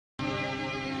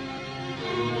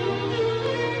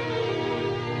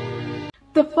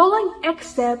The following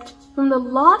excerpt from the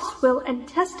last will and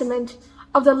testament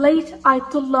of the late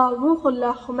Ayatollah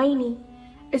Ruhollah Khomeini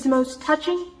is most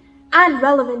touching and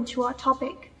relevant to our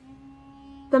topic.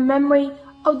 The memory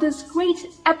of this great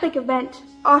epic event,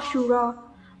 Ashura,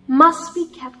 must be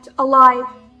kept alive.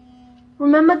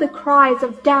 Remember the cries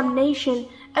of damnation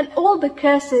and all the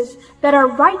curses that are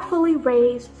rightfully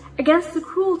raised against the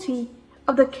cruelty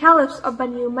of the caliphs of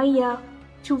Bani Umayyah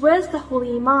towards the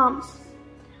holy Imams,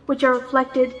 which are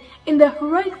reflected in the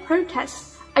heroic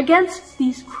protests against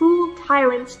these cruel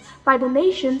tyrants by the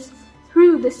nations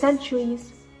through the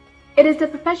centuries. It is the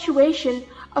perpetuation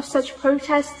of such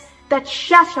protests that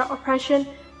shatter oppression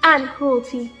and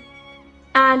cruelty.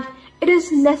 And it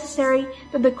is necessary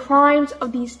that the crimes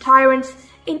of these tyrants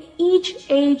in each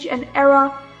age and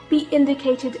era be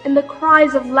indicated in the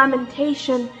cries of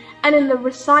lamentation and in the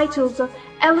recitals of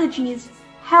elegies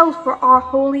held for our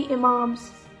holy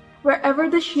Imams. Wherever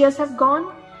the Shias have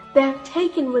gone, they have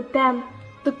taken with them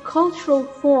the cultural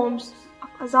forms of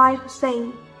Azai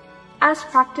Hussain, as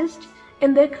practiced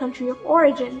in their country of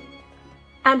origin.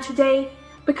 And today,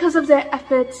 because of their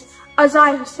efforts,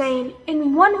 Azai Hussain,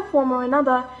 in one form or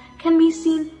another, can be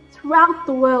seen throughout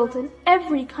the world in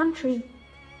every country.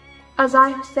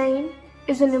 Azai Hussain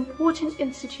is an important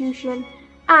institution,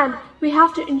 and we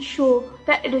have to ensure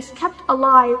that it is kept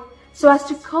alive so as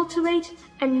to cultivate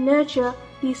and nurture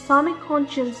the Islamic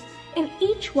conscience in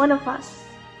each one of us,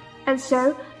 and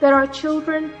so that our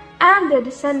children and their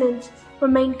descendants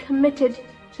remain committed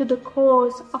to the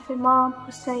cause of Imam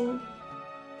Hussain.